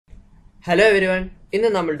Hello everyone, in the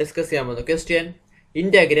number discuss the question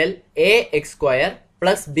integral ax square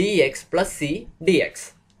plus bx plus c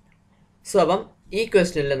dx. So, this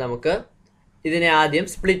question we will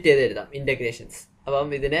split the integrations.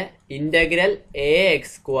 Integral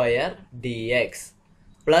ax square dx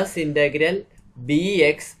plus integral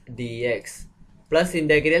bx dx plus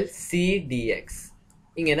integral c dx.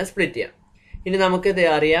 This split. Now, we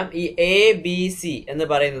will a, b, c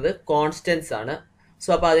constants.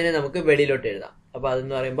 So, we will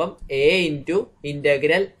a into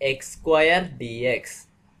integral x square dx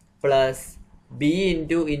plus b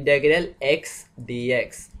into integral x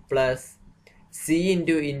dx plus c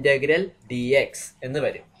into integral dx.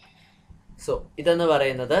 So, this is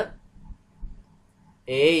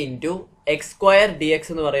a into x square dx.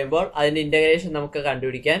 That integration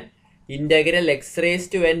integral x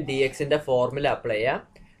raised to n dx in the formula apply,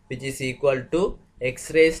 which is equal to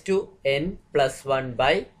x raised to n plus 1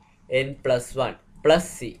 by n plus 1 plus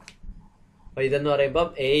c. So, this is a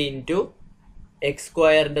into x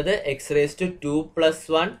square x raised to 2 plus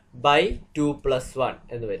 1 by 2 plus 1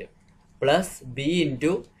 plus b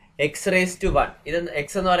into x raised to 1. This is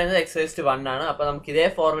x raised to 1. So,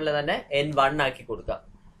 this formula n1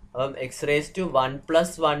 x raised to 1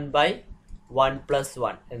 plus 1 by 1 plus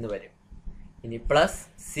 1 plus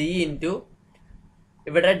c into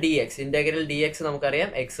dx. Integral dx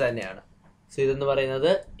x x. So, this is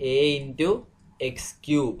a into x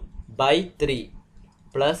cube by 3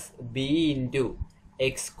 plus b into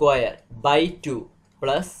x square by 2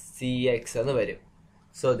 plus cx.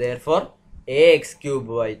 So, therefore, ax cube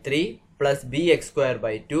by 3 plus bx square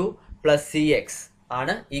by 2 plus cx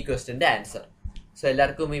is this question answer. So,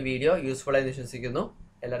 everyone this video useful.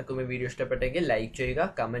 എല്ലാവർക്കും ഈ video ഇഷ്ടപ്പെട്ടെങ്കിൽ like ചെയ്യുക,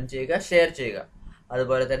 comment ചെയ്യുക, share ചെയ്യുക.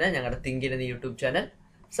 അതുപോലെ തന്നെ ഞങ്ങളുടെ തിങ്കിൻ എന്ന യൂട്യൂബ് ചാനൽ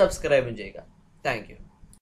സബ്സ്ക്രൈബും ചെയ്യുക. Thank you.